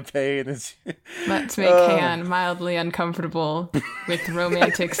this campaign. Is Let's make Han mildly uncomfortable with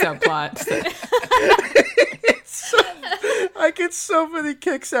romantic subplots. I get so many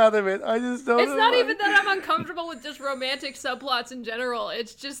kicks out of it. I just don't It's know not why. even that I'm uncomfortable with just romantic subplots in general.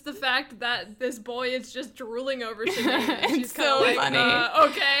 It's just the fact that this boy is just drooling over Sinead. She's It's kind so of like,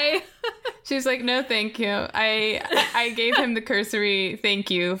 funny. Okay. She's like, no, thank you. I gave him the cursory thank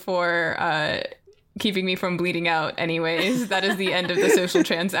you for keeping me from bleeding out anyways. That is the end of the social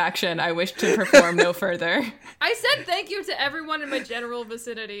transaction. I wish to perform no further. I said thank you to everyone in my general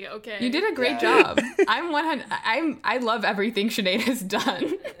vicinity, okay? You did a great job. I love everything Sinead has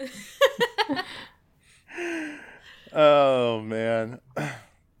done. Oh man.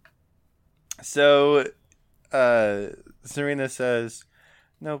 So Serena says,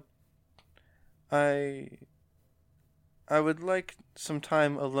 "No, I would like some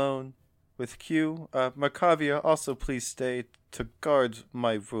time alone with Q. Markavia, also please stay to guard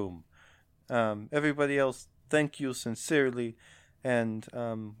my room. Everybody else, thank you sincerely, and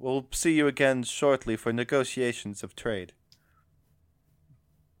we'll see you again shortly for negotiations of trade."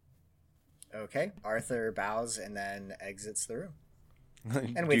 Okay, Arthur bows and then exits the room. Do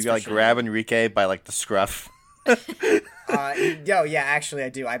waits you for like Sinead. grab Enrique by like the scruff? Yeah, actually I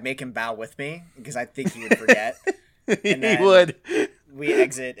do. I make him bow with me because I think he would forget. He then- would. We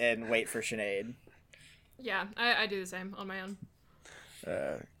exit and wait for Sinead. Yeah, I do the same on my own.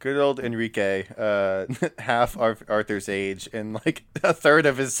 Good old Enrique, half Arthur's age and like a third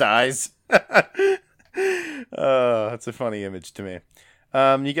of his size. That's a funny image to me.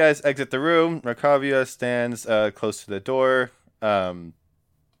 You guys exit the room. Markavia stands close to the door,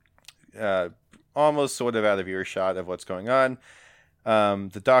 almost sort of out of earshot of what's going on.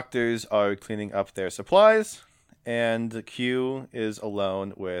 The doctors are cleaning up their supplies, and Q is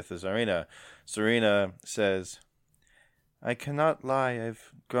alone with Zarina. Zarina says, "I cannot lie,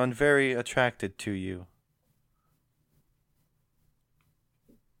 I've grown very attracted to you."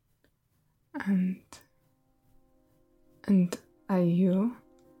 And are you?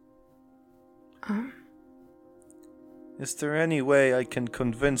 Is there any way I can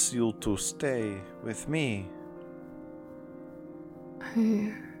convince you to stay with me?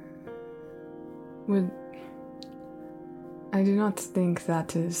 I do not think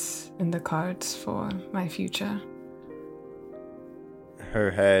that is in the cards for my future.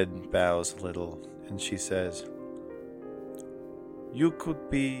 Her head bows a little, and she says, "You could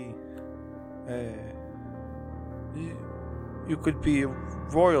be... you could be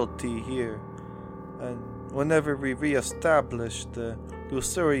royalty here, and whenever we re-establish the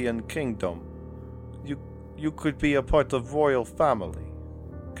Lucerian kingdom, you could be a part of royal family.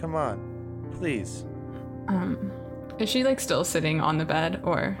 Come on, please." Is she like still sitting on the bed,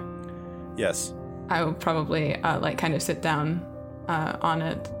 or Yes. I will probably like kind of sit down on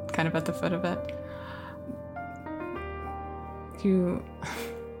it, kind of at the foot of it.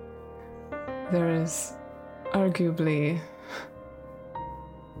 There is arguably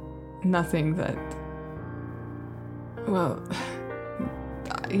nothing that, well,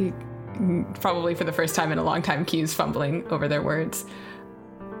 probably for the first time in a long time, Q's fumbling over their words.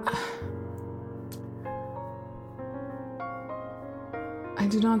 I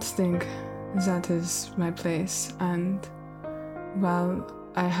do not think that is my place, and while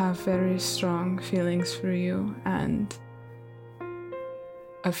I have very strong feelings for you and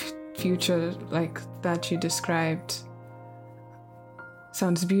a future like that you described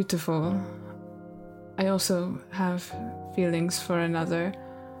sounds beautiful, I also have feelings for another,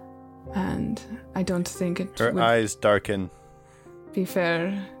 and I don't think it Her would eyes darken. be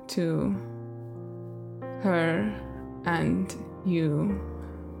fair to her and you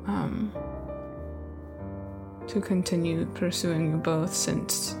to continue pursuing you both,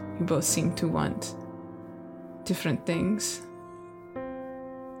 since you both seem to want different things.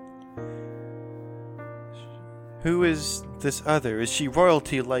 Who is this other? Is she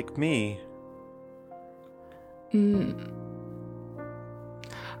royalty like me?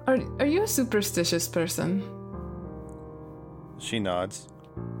 Are you a superstitious person? She nods.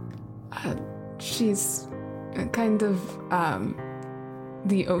 She's kind of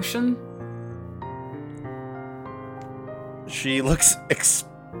the ocean. She looks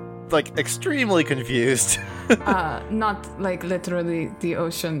like extremely confused. Not like literally the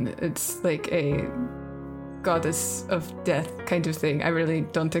ocean. It's like a goddess of death kind of thing. I really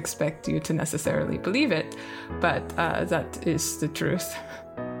don't expect you to necessarily believe it, but that is the truth.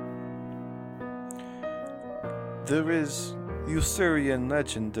 There is Usurian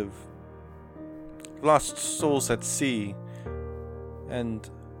legend of lost souls at sea and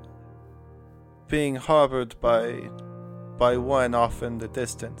being harbored by one off in the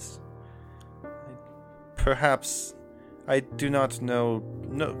distance. Perhaps I do not know.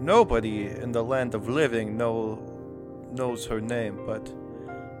 Nobody in the land of living knows her name, but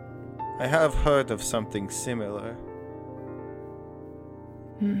I have heard of something similar.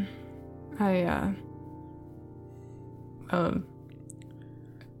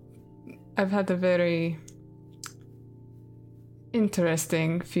 I've had a very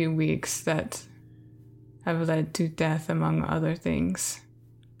interesting few weeks that have led to death, among other things.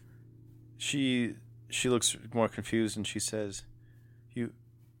 She looks more confused and she says, You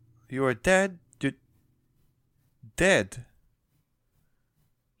are dead? You're dead?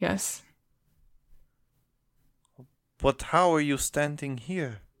 Yes. But how are you standing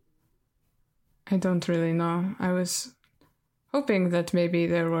here? I don't really know. I was hoping that maybe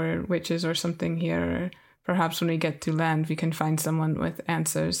there were witches or something here, or perhaps when we get to land we can find someone with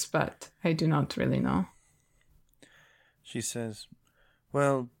answers, but I do not really know. She says,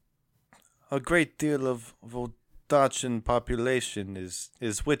 Well, a great deal of Voldachian population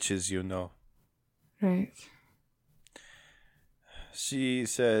is witches, you know. Right. She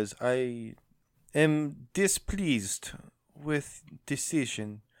says, I am displeased with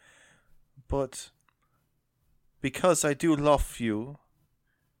decision, but because I do love you,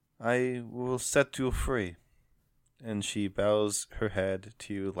 I will set you free. And she bows her head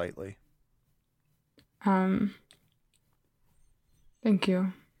to you lightly. Thank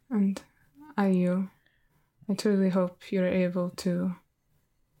you. And I truly hope you're able to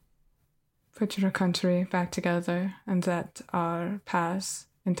put your country back together and that our paths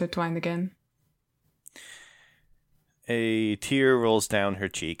intertwine again. A tear rolls down her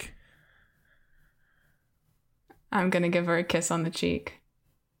cheek. I'm gonna give her a kiss on the cheek.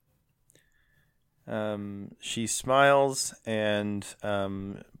 She smiles and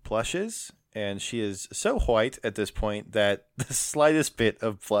blushes, and she is so white at this point that the slightest bit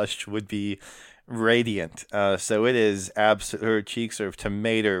of blush would be radiant. So it is her cheeks are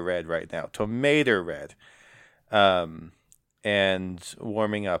tomato red right now, tomato red, and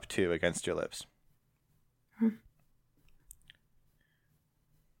warming up too against your lips.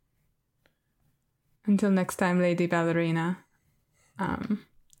 Until next time, Lady Ballerina, I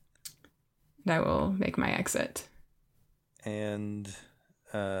will make my exit. And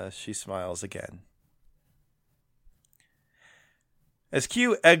she smiles again. As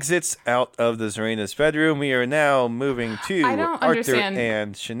Q exits out of the Zarina's bedroom, we are now moving to Arthur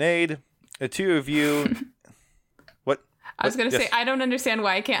and Sinead. The two of you... What? I was going to say, I don't understand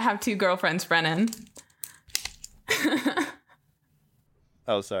why I can't have two girlfriends, Brennan.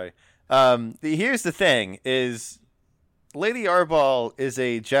 Oh, sorry. Here's the thing, is Lady Arbol is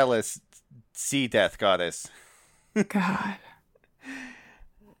a jealous sea death goddess. God.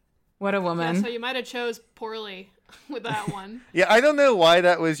 What a woman. Yeah, so you might have chose poorly with that one. Yeah, I don't know why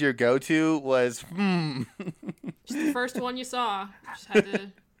that was your go-to, Just the first one you saw. Just had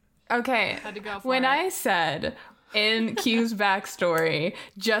to... Okay, had to go for when it. I said in Q's backstory,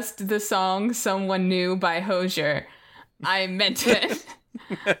 just the song Someone New by Hozier, I meant it.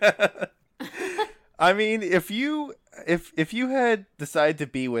 I mean, if you had decided to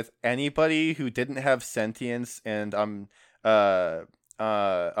be with anybody who didn't have sentience and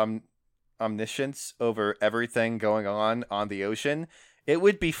omniscience over everything going on the ocean, it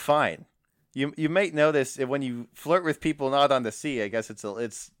would be fine. You might notice when you flirt with people not on the sea, I guess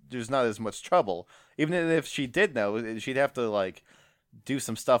it's there's not as much trouble. Even if she did know, she'd have to like do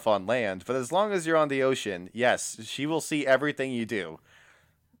some stuff on land. But as long as you're on the ocean, yes, she will see everything you do.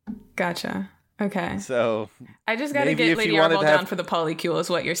 Gotcha. Okay. So I just got to get Lady Arbol down for the polycule is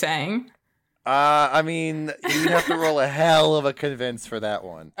what you're saying. I mean, you'd have to roll a hell of a convince for that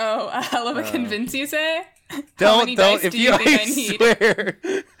one. Oh, a hell of a convince, you say? Don't. If you, I swear,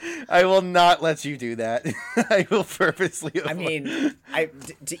 I will not let you do that. I will purposely avoid. I mean,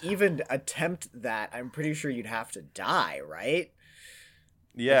 to even attempt that, I'm pretty sure you'd have to die, right?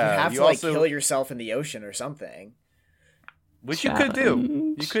 Yeah, you'd have to also kill yourself in the ocean or something. Which you could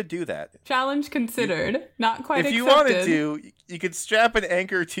do. You could do that. Challenge considered. Not quite if accepted. you wanted to, you could strap an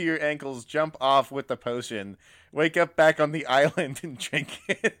anchor to your ankles, jump off with the potion, wake up back on the island and drink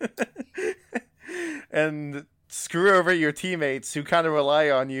it. And screw over your teammates who kind of rely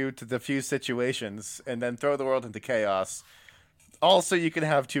on you to defuse situations and then throw the world into chaos. Also, you can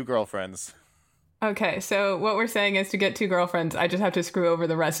have 2 girlfriends. Okay, so what we're saying is to get 2 girlfriends, I just have to screw over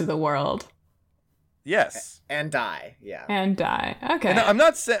the rest of the world. Yes. And die, yeah. And die. Okay. And I'm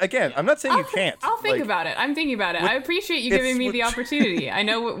not saying you can't. I'll think Like, about it. I'm thinking about it. I appreciate you giving me the opportunity. I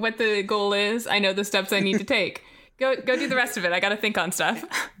know what the goal is. I know the steps I need to take. Go do the rest of it. I got to think on stuff.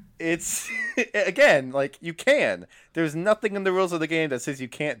 It's again, like, you can. There's nothing in the rules of the game that says you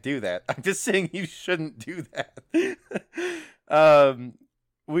can't do that. I'm just saying you shouldn't do that.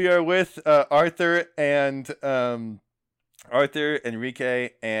 We are with Arthur, Enrique,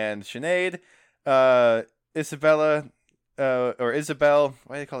 and Sinead. Isabella, or Isabel.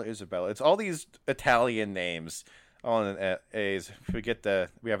 Why do they call her Isabella? It's all these Italian names. All in A's. We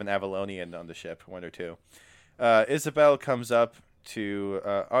have an Avalonian on the ship, 1 or 2. Isabel comes up to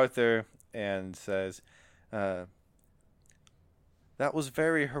Arthur and says, "That was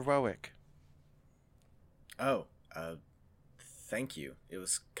very heroic." Oh, thank you. It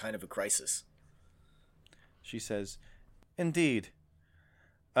was kind of a crisis. She says, "Indeed."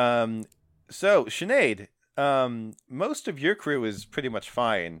 So, Sinead, most of your crew is pretty much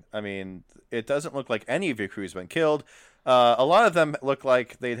fine. I mean, it doesn't look like any of your crew's been killed. A lot of them look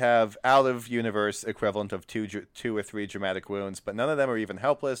like they'd have out-of-universe equivalent of 2 or 3 dramatic wounds, but none of them are even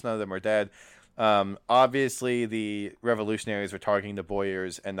helpless. None of them are dead. Obviously, the revolutionaries were targeting the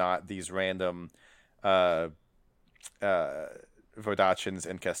Boyars and not these random Vodachans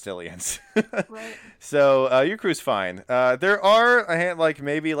and Castilians. Right. So your crew's fine. There are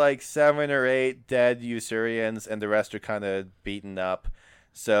maybe 7 or 8 dead Usurians, and the rest are kind of beaten up.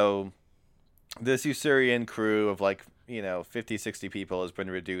 So this Usurian crew of 50, 60 people has been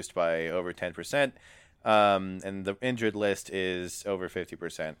reduced by over 10%. And the injured list is over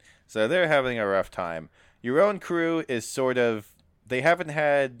 50%. So they're having a rough time. Your own crew is they haven't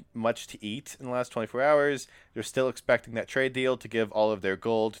had much to eat in the last 24 hours. They're still expecting that trade deal to give all of their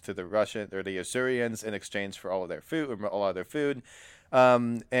gold to the Russian or the Usurians in exchange for all of their food.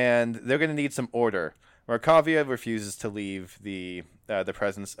 And they're going to need some order. Markovia refuses to leave the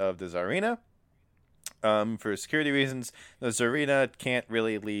presence of the Tsarina. For security reasons, the Tsarina can't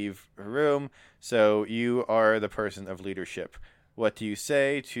really leave her room, so you are the person of leadership. What do you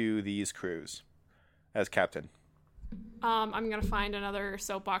say to these crews as captain? I'm gonna find another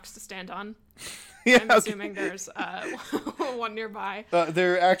soapbox to stand on. Yeah, I'm assuming there's one nearby.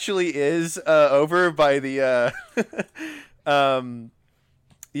 There actually is over by the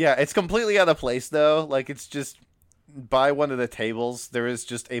yeah, it's completely out of place though. It's just by one of the tables. There is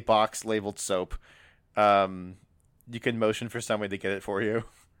just a box labeled soap. You can motion for somebody to get it for you.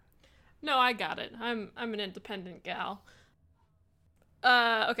 No, I got it. I'm an independent gal.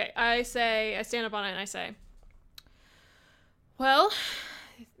 Okay, I stand up on it and I say, well,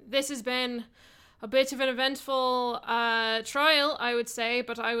 this has been a bit of an eventful trial, I would say,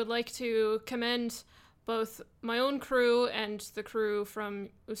 but I would like to commend both my own crew and the crew from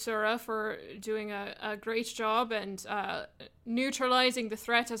Usura for doing a great job and neutralizing the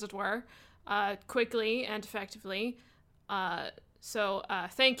threat, as it were, quickly and effectively. So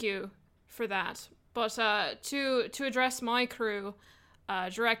thank you for that. But to address my crew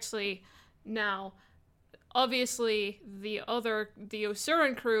directly now, obviously the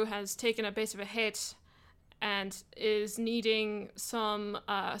Usuran crew has taken a bit of a hit and is needing some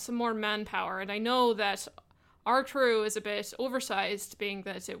more manpower. And I know that our crew is a bit oversized, being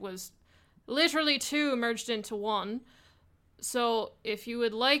that it was literally 2 merged into 1. So if you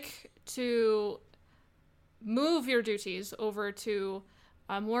would like to move your duties over to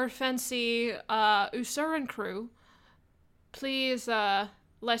a more fancy Usuran crew, please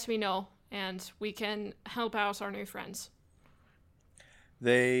let me know, and we can help out our new friends.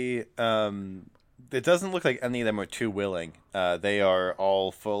 It doesn't look like any of them are too willing. They are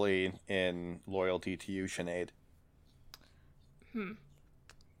all fully in loyalty to you, Sinead.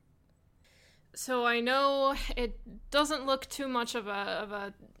 So I know it doesn't look too much of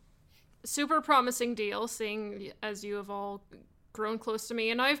a super promising deal, seeing as you have all grown close to me,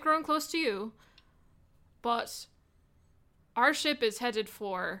 and I've grown close to you. But our ship is headed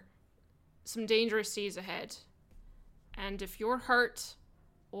for some dangerous seas ahead. And if you're hurt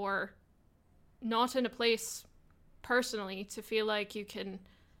or not in a place personally to feel like you can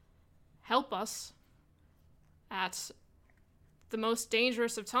help us at the most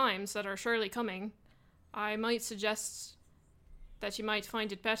dangerous of times that are surely coming, I might suggest that you might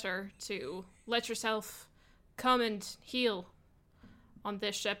find it better to let yourself come and heal on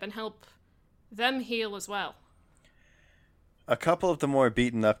this ship and help them heal as well. A couple of the more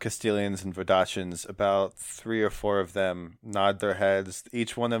beaten up Castilians and Vodaccians, about 3 or 4 of them, nod their heads.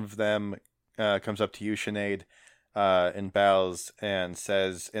 Each one of them comes up to you, Sinead, and bows and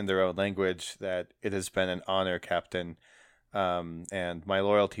says in their own language that it has been an honor, Captain, and my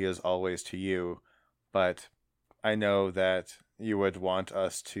loyalty is always to you, but I know that you would want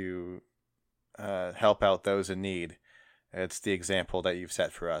us to help out those in need. It's the example that you've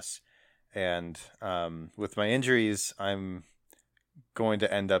set for us. And with my injuries, I'm going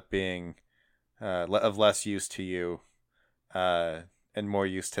to end up being of less use to you and more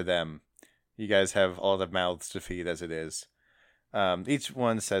use to them. You guys have all the mouths to feed as it is. Each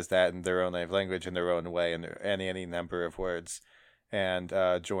one says that in their own language, in their own way, and any number of words, and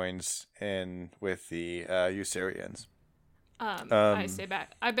joins in with the Usurians. I say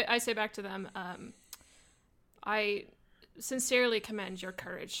back to them. I sincerely commend your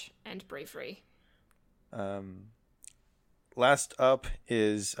courage and bravery. Last up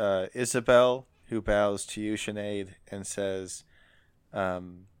is Isabel, who bows to you, Sinead, and says,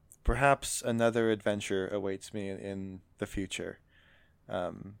 perhaps another adventure awaits me in the future.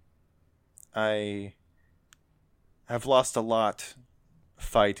 I have lost a lot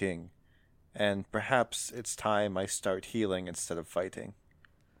fighting, and perhaps it's time I start healing instead of fighting.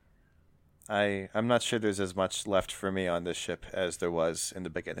 I'm not sure there's as much left for me on this ship as there was in the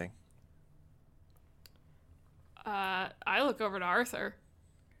beginning. I look over to Arthur.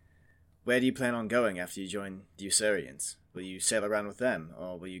 Where do you plan on going after you join the Usurians? Will you sail around with them,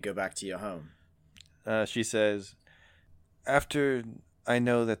 or will you go back to your home? She says, after I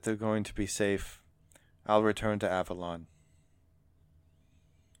know that they're going to be safe, I'll return to Avalon.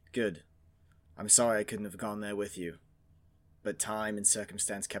 Good. I'm sorry I couldn't have gone there with you, but time and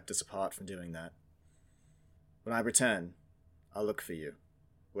circumstance kept us apart from doing that. When I return, I'll look for you,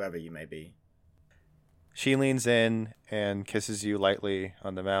 wherever you may be. She leans in and kisses you lightly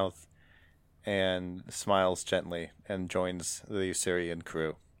on the mouth and smiles gently and joins the Usurian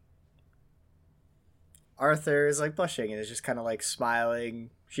crew. Arthur is blushing and is just kind of smiling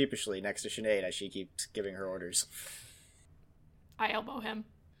sheepishly next to Sinead as she keeps giving her orders. I elbow him.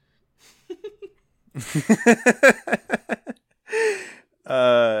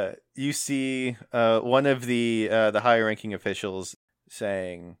 You see one of the higher ranking officials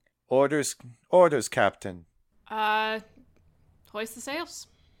saying, Orders, Captain. Hoist the sails.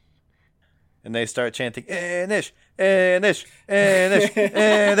 And they start chanting, Anish, Anish, Anish,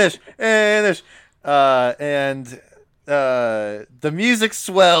 Anish, Anish. And the music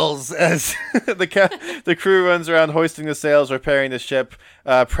swells as the crew runs around hoisting the sails, repairing the ship,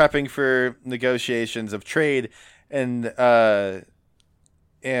 prepping for negotiations of trade, and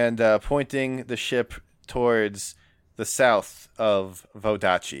pointing the ship towards the south of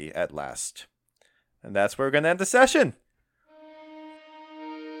Vodacci at last. And that's where we're going to end the session.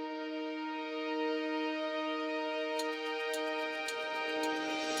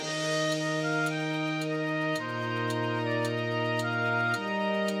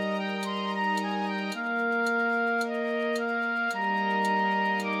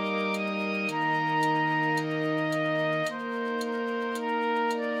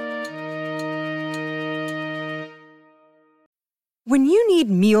 When you need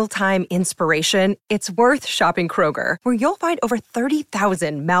mealtime inspiration, it's worth shopping Kroger, where you'll find over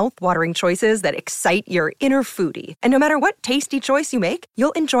 30,000 mouth-watering choices that excite your inner foodie. And no matter what tasty choice you make,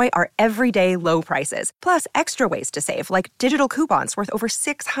 you'll enjoy our everyday low prices, plus extra ways to save, like digital coupons worth over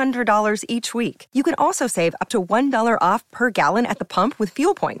 $600 each week. You can also save up to $1 off per gallon at the pump with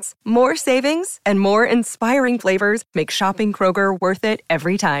fuel points. More savings and more inspiring flavors make shopping Kroger worth it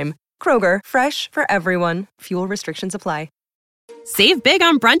every time. Kroger, fresh for everyone. Fuel restrictions apply. Save big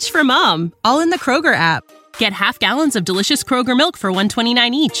on brunch for mom, all in the Kroger app. Get half gallons of delicious Kroger milk for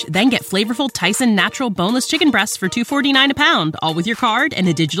 $1.29 each. Then get flavorful Tyson natural boneless chicken breasts for $2.49 a pound, all with your card and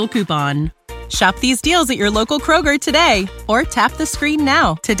a digital coupon. Shop these deals at your local Kroger today, or tap the screen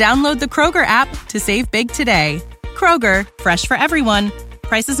now to download the Kroger app to save big today. Kroger, fresh for everyone.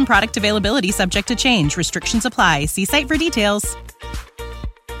 Prices and product availability subject to change. Restrictions apply. See site for details.